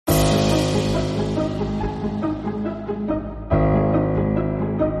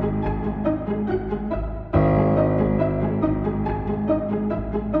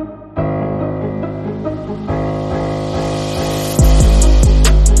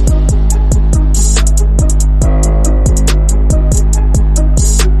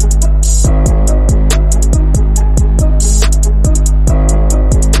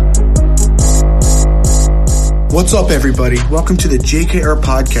What's up, everybody? Welcome to the JKR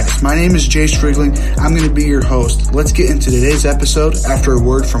Podcast. My name is Jayce Riegling. I'm going to be your host. Let's get into today's episode after a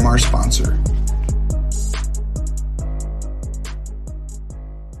word from our sponsor.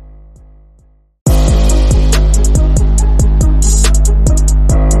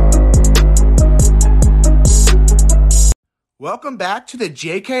 Welcome back to the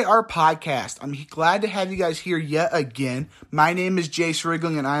JKR Podcast. I'm glad to have you guys here yet again. My name is Jayce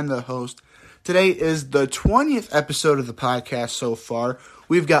Riegling, and I'm the host. Today is the 20th episode of the podcast so far.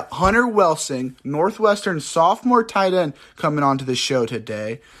 We've got Hunter Welcing, Northwestern sophomore tight end, coming onto the show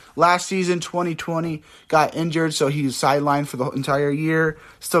today. Last season, 2020, got injured, so he's sidelined for the entire year.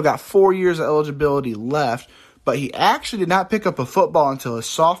 Still got 4 years of eligibility left, but he actually did not pick up a football until his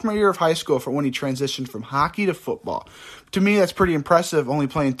sophomore year of high school for when he transitioned from hockey to football. To me, that's pretty impressive, only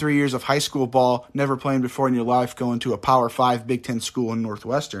playing 3 years of high school ball, never playing before in your life, going to a Power 5 Big Ten school in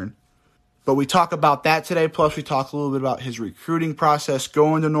Northwestern. But we talk about that today, plus we talk a little bit about his recruiting process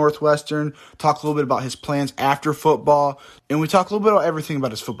going to Northwestern, talk a little bit about his plans after football, and we talk a little bit about everything about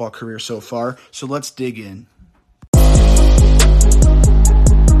his football career so far. So let's dig in.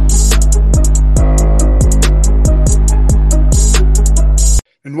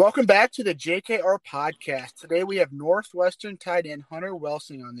 And welcome back to the JKR Podcast. Today we have Northwestern tight end Hunter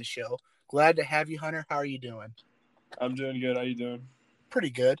Welcing on the show. Glad to have you, Hunter. How are you doing? I'm doing good. How you doing? Pretty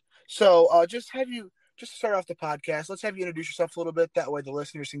good. So just to start off the podcast, let's have you introduce yourself a little bit. That way the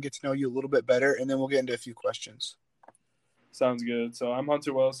listeners can get to know you a little bit better, and then we'll get into a few questions. Sounds good. So I'm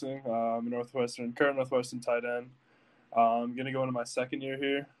Hunter Welcing. I'm a current Northwestern tight end. I'm going to go into my second year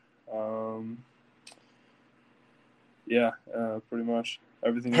here. Pretty much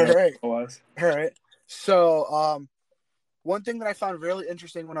everything. All right. So one thing that I found really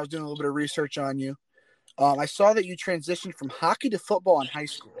interesting when I was doing a little bit of research on you, I saw that you transitioned from hockey to football in high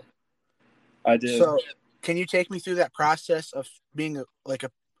school. I did. So can you take me through that process of being it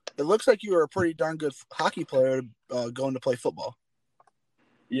looks like you were a pretty darn good hockey player going to play football.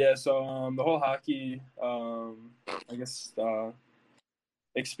 Yeah, so the whole hockey,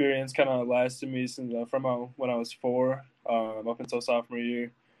 experience kind of lasted me since from when I was 4 up until sophomore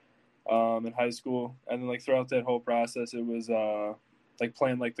year in high school. And then throughout that whole process, it was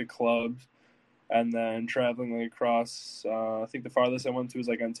playing the club and then traveling across. I think the farthest I went to was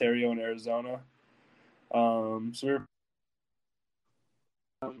Ontario and Arizona. So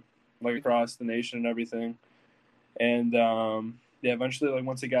we were across the nation and everything. And eventually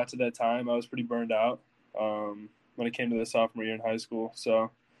once it got to that time, I was pretty burned out when it came to the sophomore year in high school.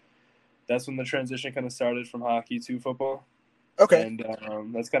 So that's when the transition kind of started from hockey to football. Okay. And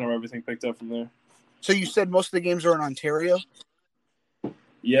that's kind of where everything picked up from there. So you said most of the games are in Ontario?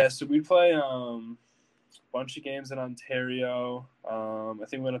 Yeah, so we play a bunch of games in Ontario. I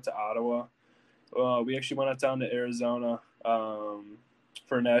think we went up to Ottawa. We actually went down to Arizona for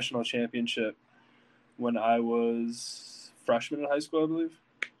a national championship when I was freshman in high school, I believe.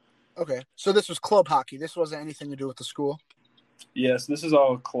 Okay, so this was club hockey. This wasn't anything to do with the school? Yes, this is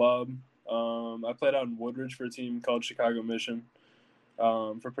all club. I played out in Woodridge for a team called Chicago Mission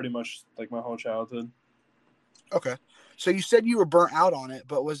for pretty much my whole childhood. Okay. So you said you were burnt out on it,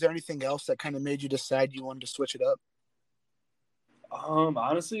 but was there anything else that kind of made you decide you wanted to switch it up?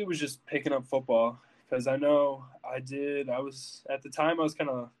 Honestly, it was just picking up football because I know at the time I was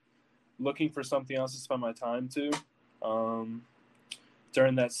kind of looking for something else to spend my time to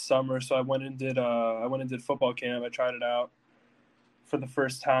during that summer. So I went and did football camp. I tried it out for the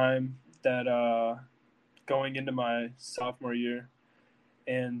first time going into my sophomore year,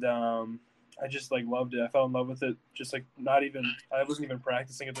 and I just loved it. I fell in love with it. Just I wasn't even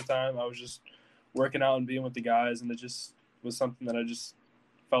practicing at the time. I was just working out and being with the guys, and it just was something that I just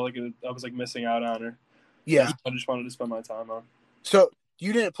felt I was missing out on, or I just wanted to spend my time on. So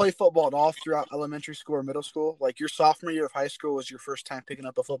you didn't play football at all throughout elementary school or middle school? Your sophomore year of high school was your first time picking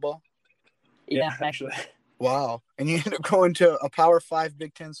up a football? Yeah, actually. Wow. And you ended up going to a Power 5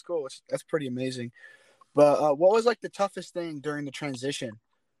 Big Ten school. That's pretty amazing. But what was the toughest thing during the transition?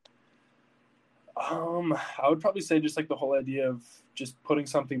 I would probably say just the whole idea of just putting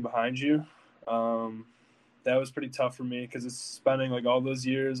something behind you. That was pretty tough for me because it's spending all those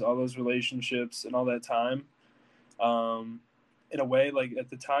years, all those relationships, and all that time. In a way, at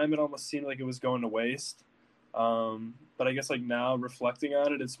the time, it almost seemed like it was going to waste. But I guess now reflecting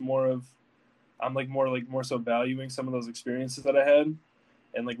on it, it's more of I'm more so valuing some of those experiences that I had,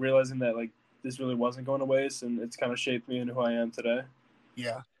 and realizing that this really wasn't going to waste, and it's kind of shaped me into who I am today.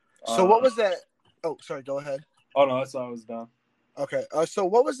 Yeah. So what was that? Oh, sorry. Go ahead. Oh no, that's all I was done. Okay. So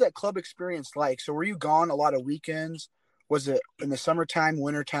what was that club experience like? So were you gone a lot of weekends? Was it in the summertime,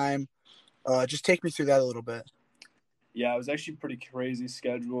 wintertime? Just take me through that a little bit. Yeah, it was actually pretty crazy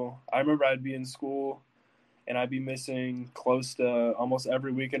schedule. I remember I'd be in school and I'd be missing close to almost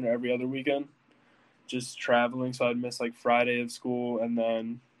every weekend or every other weekend, just traveling. So I'd miss like Friday of school and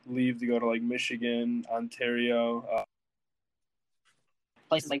then leave to go to like Michigan, Ontario,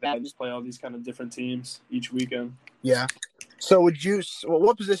 places like that, and just play all these kind of different teams each weekend. Yeah. So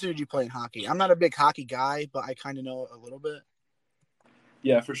what position did you play in hockey? I'm not a big hockey guy, but I kind of know a little bit.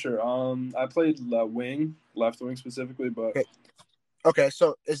 Yeah, for sure. I played wing, left wing specifically, but Okay.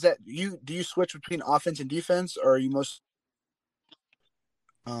 So is that you? Do you switch between offense and defense, or are you most?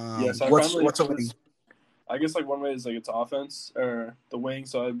 yeah. So I What's finally, a wing? I guess like one way is like it's offense or the wing.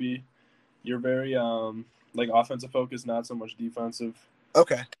 So you're very like offensive focused, not so much defensive.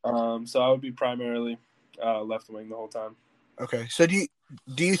 Okay. So I would be primarily left wing the whole time. Okay. So do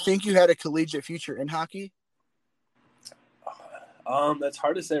you think you had a collegiate future in hockey? That's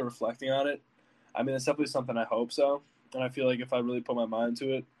hard to say reflecting on it. I mean, it's definitely something I hope so, and I feel like if I really put my mind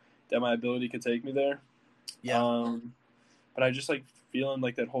to it, that my ability could take me there. Yeah. But I just like feeling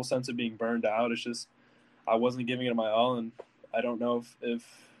like that whole sense of being burned out. It's just I wasn't giving it my all, and I don't know if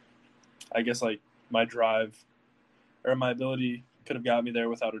I guess like my drive or my ability could have got me there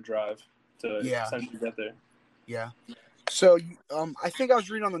without a drive to essentially get there. Yeah. So I think I was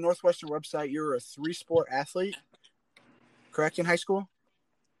reading on the Northwestern website you were a 3-sport athlete, correct, in high school?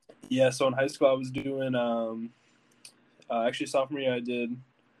 Yeah. So in high school, I was doing actually sophomore year I did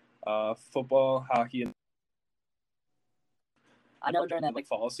football, hockey, and I know during that like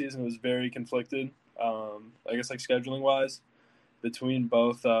fall season it was very conflicted. I guess like scheduling wise between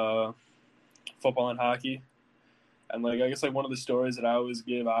both football and hockey, and like I guess like one of the stories that I always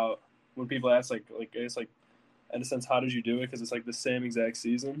give out when people ask like I guess like in a sense how did you do it because it's like the same exact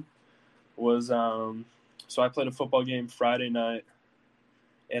season was so I played a football game Friday night,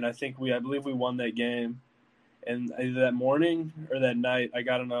 and I believe we won that game, and either that morning or that night I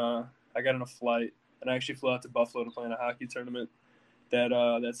got on a flight and I actually flew out to Buffalo to play in a hockey tournament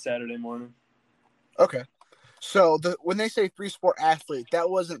that Saturday morning. Okay. So when they say 3-sport athlete, that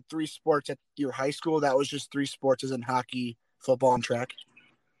wasn't 3 sports at your high school. That was just 3 sports as in hockey, football, and track.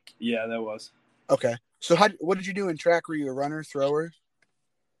 Yeah, that was. Okay. So what did you do in track? Were you a runner, thrower?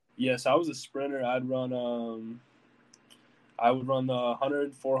 Yes, I was a sprinter. I would run the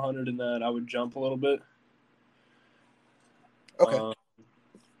 100, 400, and then I would jump a little bit. Okay.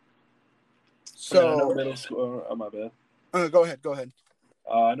 So I know middle school. Oh, my bad. Go ahead.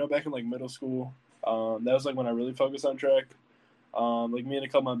 I know back in like middle school, that was like when I really focused on track. Like me and a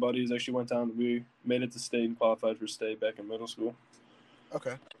couple of my buddies actually went down. We made it to state and qualified for state back in middle school.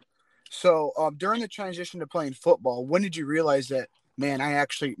 Okay. So during the transition to playing football, when did you realize that, man, I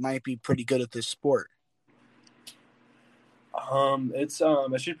actually might be pretty good at this sport? It's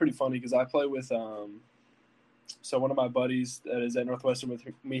actually pretty funny because I play with so one of my buddies that is at Northwestern with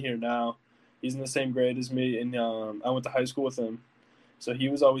me here now. He's in the same grade as me, and I went to high school with him. So he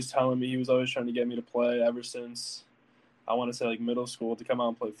was always telling me, he was always trying to get me to play ever since I want to say like middle school to come out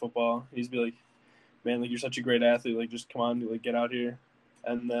and play football. He'd be like, "Man, like you're such a great athlete, like just come on, like get out here."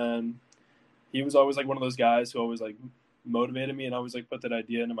 And then he was always like one of those guys who always like motivated me and always like put that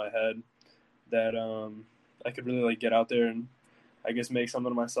idea into my head that I could really like get out there and I guess make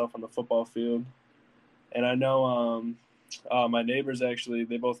something of myself on the football field. And I know my neighbors actually,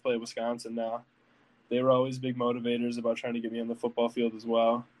 they both play at Wisconsin now. They were always big motivators about trying to get me on the football field as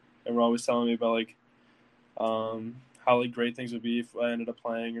well, and were always telling me about like how like great things would be if I ended up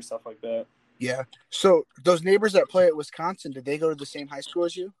playing or stuff like that. Yeah. So those neighbors that play at Wisconsin, did they go to the same high school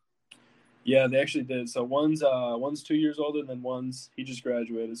as you? Yeah, they actually did. So one's 2 years older, and then he just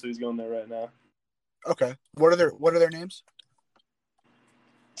graduated, so he's going there right now. Okay. What are their names?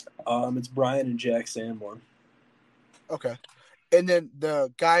 It's Brian and Jack Sanborn. Okay. And then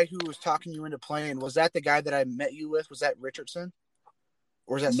the guy who was talking you into playing, was that the guy that I met you with? Was that Richardson?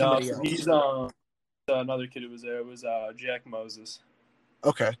 Or was that somebody else? He's another kid who was there. It was Jack Moses.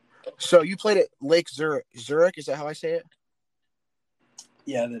 Okay. So you played at Lake Zurich. Zurich, is that how I say it?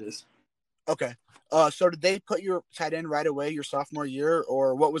 Yeah, that is. Okay. So did they put your tight end right away your sophomore year,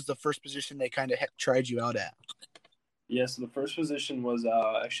 or what was the first position they kind of tried you out at? Yeah, so the first position was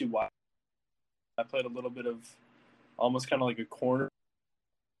actually wide. I played a little bit of almost kind of like a corner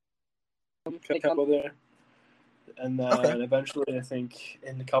couple there. And then eventually, I think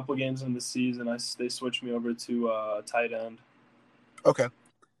in a couple games in the season, they switched me over to tight end. Okay.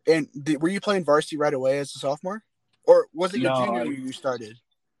 And were you playing varsity right away as a sophomore? Or was it your junior year you started?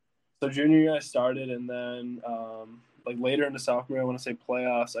 So junior year I started, and then like later in the sophomore year, I want to say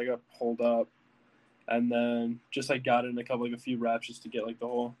playoffs, I got pulled up, and then just like got in a few reps just to get like the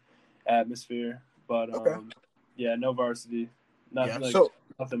whole atmosphere. But Yeah, no varsity. Yeah.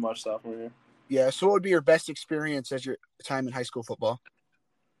 Nothing much sophomore year. Yeah. So what would be your best experience as your time in high school football?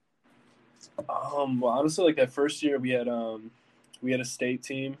 Well, honestly, like that first year, we had a state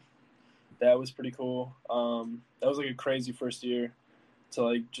team. That was pretty cool. That was like a crazy first year to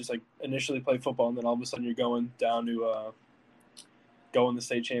like just like initially play football, and then all of a sudden you're going down to go in the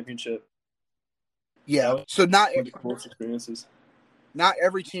state championship. Yeah. That was So one of the coolest experiences. not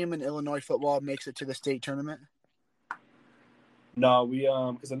every team in Illinois football makes it to the state tournament. No, we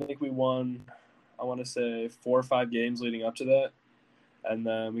because I think we won, I want to say 4 or 5 games leading up to that, and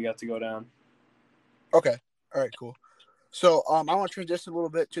then we got to go down. Okay. All right. Cool. So I want to transition a little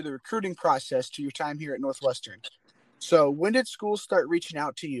bit to the recruiting process to your time here at Northwestern. So when did schools start reaching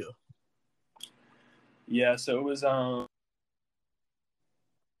out to you? Yeah, so it was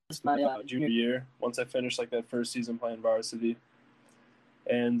my junior year once I finished like that first season playing varsity,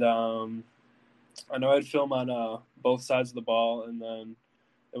 and I know I had film on both sides of the ball, and then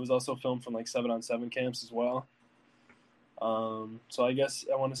it was also filmed from like 7-on-7 camps as well. So I guess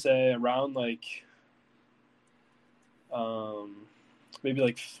I want to say around like maybe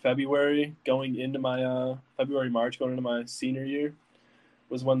like February going into my March going into my senior year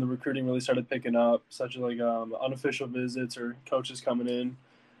was when the recruiting really started picking up, such as like unofficial visits or coaches coming in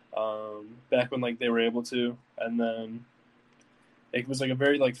back when like they were able to, and then it was like a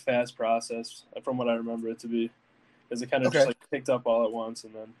very like fast process from what I remember it to be, because it kind of just like picked up all at once,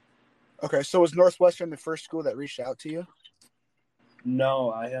 and then. Okay, so was Northwestern the first school that reached out to you?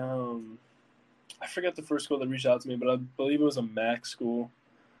 No, I forget the first school that reached out to me, but I believe it was a MAC school,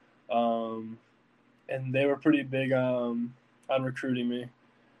 and they were pretty big on recruiting me,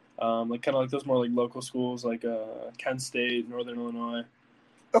 like kind of like those more like local schools like Kent State, Northern Illinois,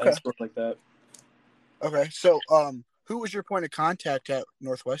 and stuff like that. Okay, so who was your point of contact at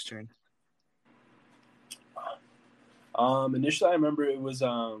Northwestern? Initially, I remember it was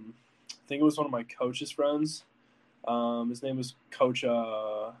I think it was one of my coach's friends. His name was Coach.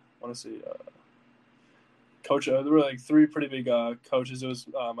 I want to say Coach. There were like 3 pretty big coaches. It was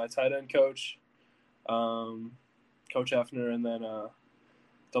my tight end coach, Coach Hefner, and then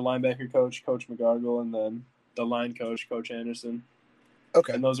the linebacker coach, Coach McGargle, and then the line coach, Coach Anderson.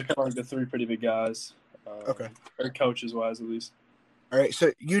 Okay. And those are kind of like the 3 pretty big guys. Or coaches wise, at least. All right.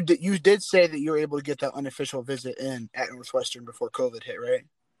 So you did say that you were able to get that unofficial visit in at Northwestern before COVID hit, right?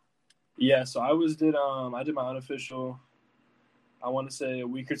 Yeah. So I did my unofficial. I want to say a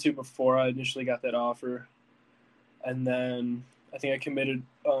week or 2 before I initially got that offer, and then I think I committed.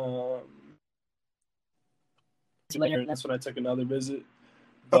 Later, that's when I took another visit.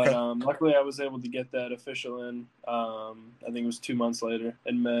 But luckily, I was able to get that official in. I think it was 2 months later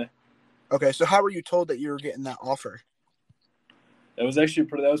in May. Okay, so how were you told that you were getting that offer? That was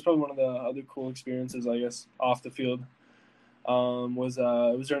probably one of the other cool experiences, I guess, off the field. It was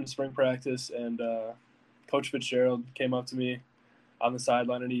during the spring practice, and Coach Fitzgerald came up to me on the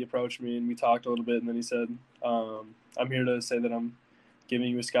sideline, and he approached me, and we talked a little bit, and then he said, "I'm here to say that I'm giving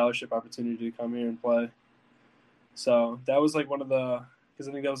you a scholarship opportunity to come here and play." So that was like because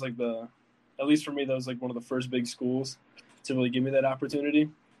I think that was like at least for me, that was like one of the first big schools to really give me that opportunity,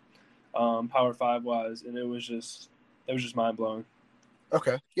 Power 5 wise, and it was just mind blowing.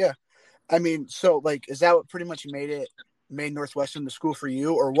 Okay, yeah. I mean, so like, is that what pretty much made Northwestern the school for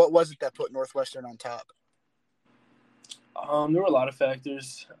you, or what was it that put Northwestern on top? There were a lot of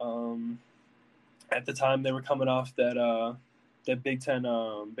factors. At the time, they were coming off that Big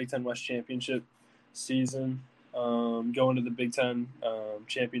Ten West championship season, going to the Big Ten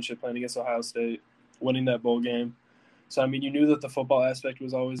championship, playing against Ohio State, winning that bowl game. So I mean, you knew that the football aspect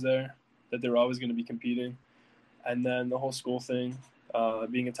was always there, that they were always going to be competing, and then the whole school thing,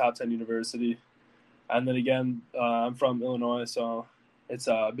 being a top 10 university, and then again, I'm from Illinois, so it's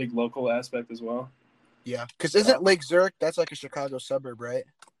a big local aspect as well. Yeah, because isn't Lake Zurich, that's like a Chicago suburb, right?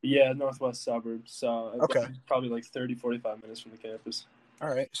 Yeah, northwest suburbs. So probably like 30, 45 minutes from the campus. All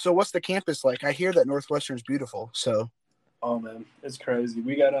right. So what's the campus like? I hear that Northwestern's beautiful. So. Oh man, it's crazy.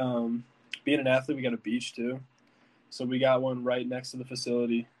 We got being an athlete, we got a beach too. So we got one right next to the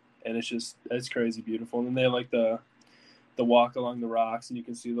facility, and it's crazy beautiful. And then they have like the walk along the rocks, and you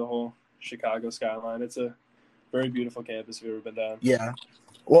can see the whole Chicago skyline. It's a very beautiful campus if you've ever been down. Yeah.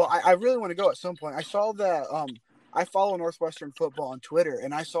 Well, I really want to go at some point. I saw that I follow Northwestern football on Twitter,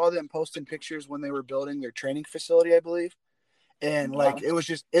 and I saw them posting pictures when they were building their training facility, I believe. And like it was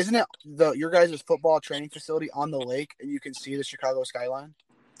just, isn't it your guys' football training facility on the lake, and you can see the Chicago skyline?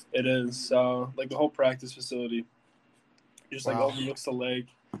 It is. So like the whole practice facility just like overlooks the lake,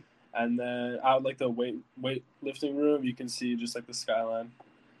 and then out like the weight lifting room, you can see just like the skyline.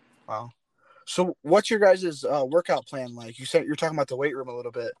 Wow. So what's your guys' workout plan like? You said you're talking about the weight room a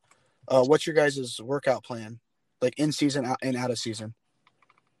little bit. What's your guys' workout plan like in season and out of season?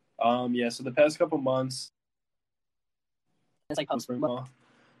 Yeah. So the past couple months, it's like spring ball.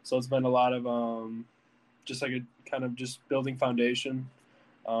 So it's been a lot of just like a kind of just building foundation,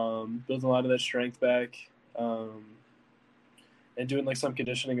 building a lot of that strength back, and doing like some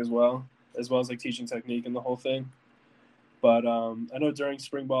conditioning as well as like teaching technique and the whole thing. But I know during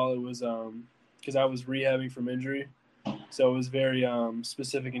spring ball it was because I was rehabbing from injury, so it was very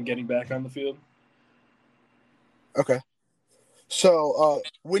specific in getting back on the field. Okay. So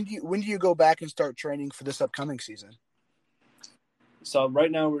when do you go back and start training for this upcoming season? So right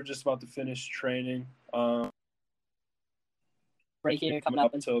now we're just about to finish training. Right here coming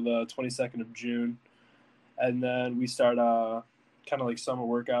up until the 22nd of June, and then we start kind of like summer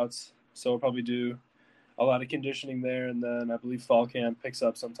workouts. So we'll probably do a lot of conditioning there, and then I believe fall camp picks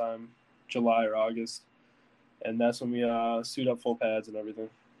up sometime July or August, and that's when we suit up full pads and everything.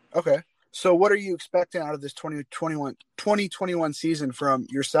 Okay. So what are you expecting out of this 2021 season from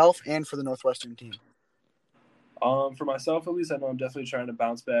yourself and for the Northwestern team? For myself, at least, I know I'm definitely trying to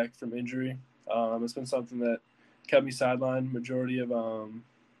bounce back from injury. It's been something that kept me sidelined majority of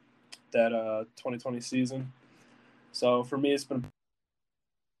that 2020 season. So for me, it's been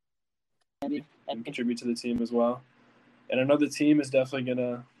and contribute to the team as well. And I know the team is definitely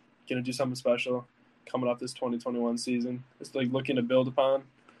gonna do something special coming off this 2021 season. It's like looking to build upon.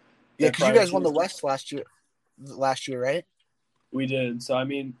 Yeah, because you guys won the West last year, right? We did. So I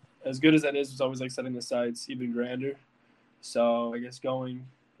mean, as good as that is, it's always like setting the sights even grander. So I guess going,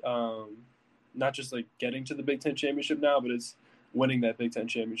 not just like getting to the Big Ten championship now, but it's winning that Big Ten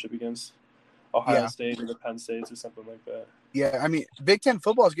championship against Ohio State or the Penn States or something like that. Yeah, I mean, Big Ten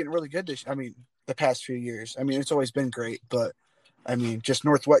football is getting really good the past few years. I mean, it's always been great, but I mean, just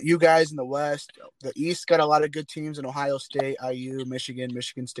Northwest, you guys in the West, the East got a lot of good teams in Ohio State, IU, Michigan,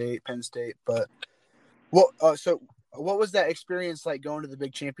 Michigan State, Penn State. But so what was that experience like going to the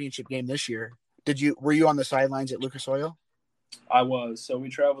big championship game this year? Were you on the sidelines at Lucas Oil? I was. So we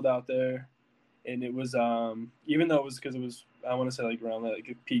traveled out there, and it was even though it was because it was, I want to say like around that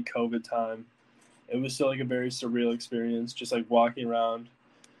like peak COVID time, it was still like a very surreal experience, just like walking around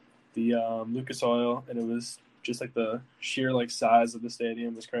the Lucas Oil, and it was just like the sheer like size of the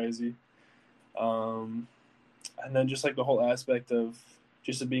stadium was crazy, and then just like the whole aspect of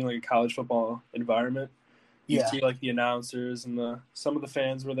just it being like a college football environment. You see like the announcers and some of the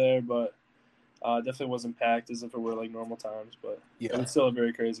fans were there, but definitely wasn't packed as if it were like normal times. But it was still a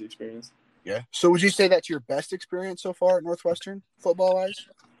very crazy experience. Yeah. So would you say that's your best experience so far at Northwestern football wise?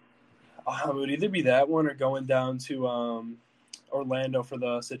 It would either be that one or going down to Orlando for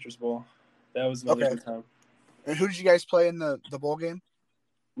the Citrus Bowl. That was another good time. And who did you guys play in the bowl game?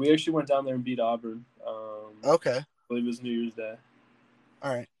 We actually went down there and beat Auburn. I believe it was New Year's Day.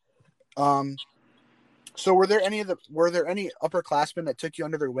 All right. So were there any upperclassmen that took you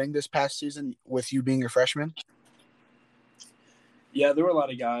under their wing this past season with you being a freshman? Yeah, there were a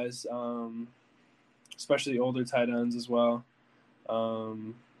lot of guys, especially older tight ends as well.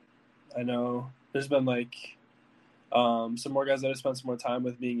 I know there's been like some more guys that I spent some more time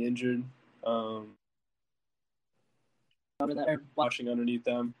with being injured. Watching underneath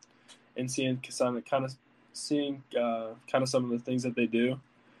them and seeing some of the things that they do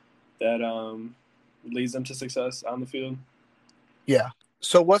that leads them to success on the field. Yeah.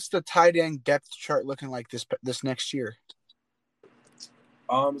 So what's the tight end depth chart looking like this next year?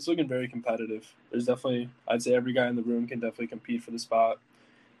 It's looking very competitive. There's definitely, I'd say every guy in the room can definitely compete for the spot.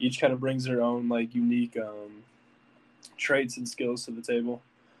 Each kind of brings their own like unique traits and skills to the table.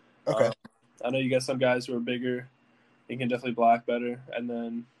 Okay. I know you got some guys who are bigger and can definitely block better, and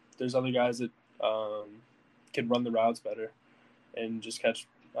then there's other guys that can run the routes better and just catch,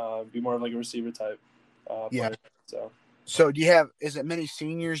 be more of like a receiver type player. So is it many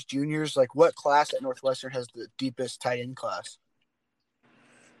seniors, juniors? Like what class at Northwestern has the deepest tight end class?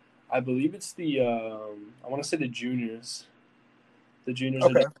 I believe it's I want to say the juniors. The juniors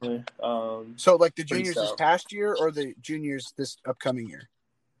are definitely. So like the juniors this past year or the juniors this upcoming year?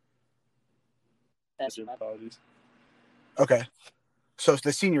 Apologies. Okay. So it's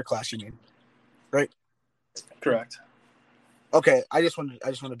the senior class, you mean, right? Correct. Okay. I just want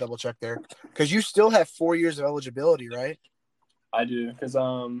to double check there because you still have 4 years of eligibility, right? I do, because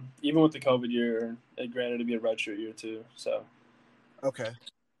even with the COVID year, it granted to be a redshirt year too. So. Okay.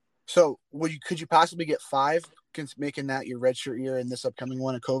 So could you possibly get 5, making that your redshirt year and this upcoming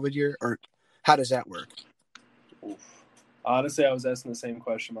one a COVID year, or how does that work? Oof. Honestly, I was asking the same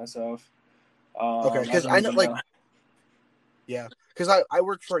question myself. Okay, because I know, like, yeah, because I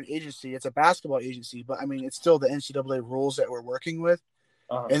work for an agency. It's a basketball agency, but I mean, it's still the NCAA rules that we're working with.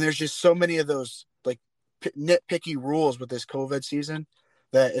 And there's just so many of those like nitpicky rules with this COVID season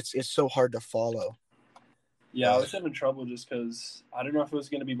that it's so hard to follow. Yeah, I was having trouble just because I don't know if it was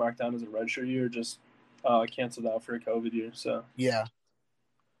going to be marked down as a redshirt year or just canceled out for a COVID year. So yeah.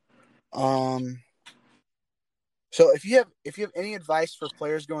 So if you have any advice for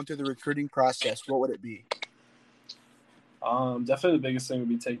players going through the recruiting process, what would it be? Definitely the biggest thing would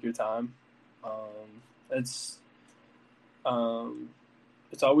be take your time. It's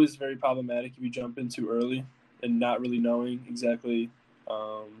always very problematic if you jump in too early and not really knowing exactly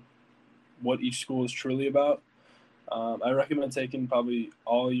what each school is truly about. I recommend taking probably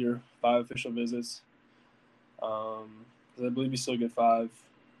all your 5 official visits. I believe you still get 5.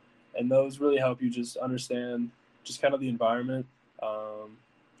 And those really help you just understand just kind of the environment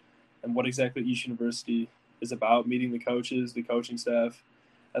and what exactly each university is about, meeting the coaches, the coaching staff,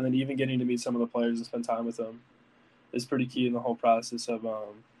 and then even getting to meet some of the players and spend time with them is pretty key in the whole process of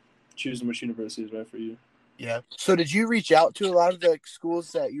choosing which university is right for you. Yeah. So did you reach out to a lot of the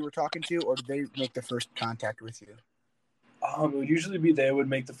schools that you were talking to, or did they make the first contact with you? It would usually be they would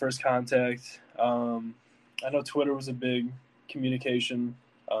make the first contact. I know Twitter was a big communication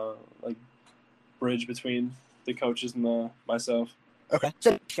bridge between the coaches and myself. Okay.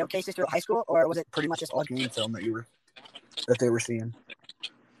 So showcases through high school, or was it pretty much just all game film that they were seeing?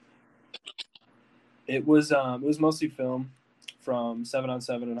 It was mostly film from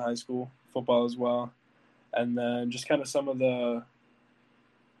 7-on-7 in high school, football as well, and then just kind of some of the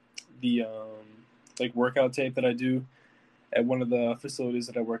workout tape that I do at one of the facilities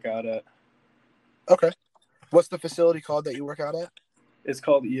that I work out at. Okay. What's the facility called that you work out at? It's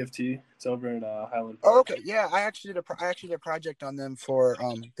called EFT. It's over in Highland Park. Oh, okay. Yeah, I actually did a project on them for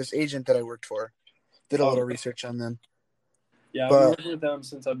this agent that I worked for. Did a little research on them. Yeah, I've been working with them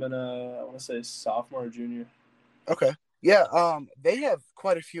since I've been I want to say sophomore or junior. Okay. Yeah, they have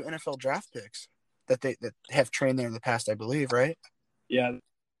quite a few NFL draft picks that have trained there in the past, I believe, right? Yeah.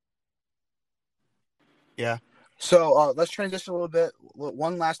 Yeah. So let's transition a little bit.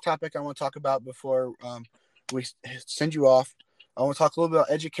 One last topic I want to talk about before we send you off. I want to talk a little bit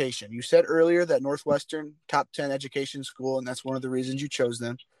about education. You said earlier that Northwestern, top 10 education school, and that's one of the reasons you chose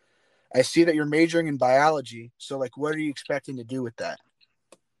them. I see that you're majoring in biology. So, what are you expecting to do with that?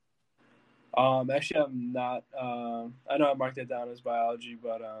 Actually, I'm not. I know I marked it down as biology,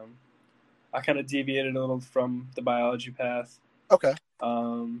 but I kind of deviated a little from the biology path. Okay.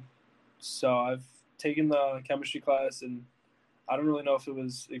 So I've taken the chemistry class, and I don't really know if it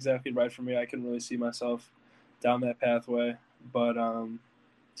was exactly right for me. I couldn't really see myself down that pathway. But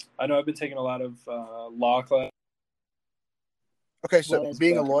I know I've been taking a lot of law class. Okay, so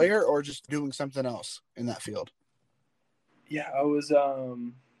being a lawyer or just doing something else in that field? Yeah, I was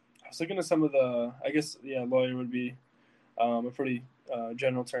looking at some of the. I guess lawyer would be a pretty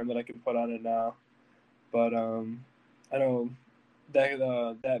general term that I could put on it now. But I know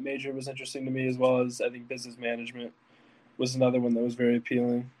that major was interesting to me, as well as I think business management was another one that was very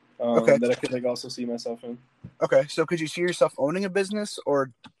appealing. That I could also see myself in. Okay, so could you see yourself owning a business or?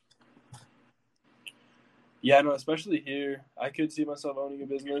 Yeah, no, especially here, I could see myself owning a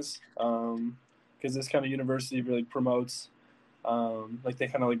business because this kind of university really promotes they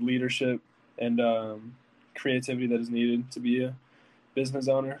kind of leadership and creativity that is needed to be a business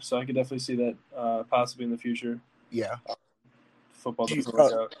owner. So I could definitely see that possibly in the future. Yeah. Football doesn't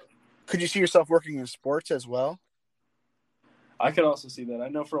work out. Could you see yourself working in sports as well? I could also see that. I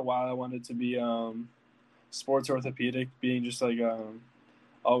know for a while I wanted to be sports orthopedic, being just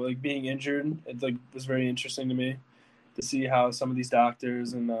being injured. It was very interesting to me to see how some of these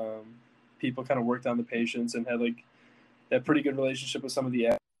doctors and people kind of worked on the patients and had that pretty good relationship with some of the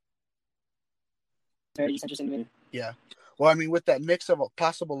athletes. Very interesting to me. Yeah. Well, I mean, with that mix of a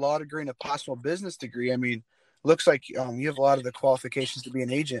possible law degree and a possible business degree, I mean, looks like you have a lot of the qualifications to be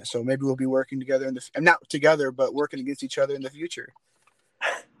an agent. So maybe we'll be working together not together, but working against each other in the future.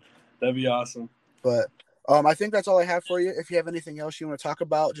 That'd be awesome. But I think that's all I have for you. If you have anything else you want to talk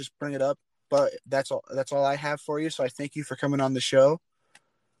about, just bring it up. But that's all I have for you. So I thank you for coming on the show.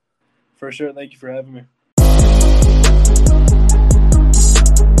 For sure. Thank you for having me.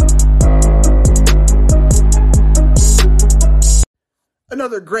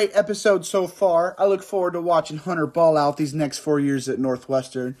 Another great episode so far. I look forward to watching Hunter ball out these next 4 years at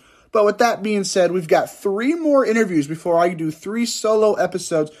Northwestern. But with that being said, we've got 3 more interviews before I do 3 solo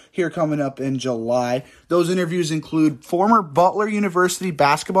episodes here coming up in July. Those interviews include former Butler University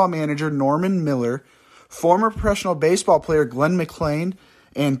basketball manager Norman Miller, former professional baseball player Glenn McClain,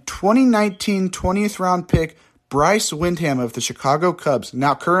 and 2019 20th round pick Bryce Windham of the Chicago Cubs,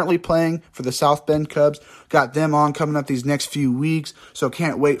 now currently playing for the South Bend Cubs. Got them on coming up these next few weeks, so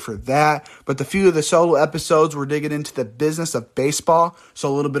can't wait for that. But the few of the solo episodes, we're digging into the business of baseball, so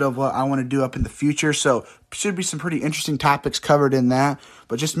a little bit of what I want to do up in the future. So should be some pretty interesting topics covered in that.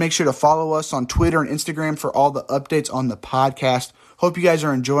 But just make sure to follow us on Twitter and Instagram for all the updates on the podcast. Hope you guys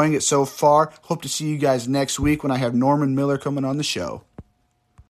are enjoying it so far. Hope to see you guys next week when I have Norman Miller coming on the show.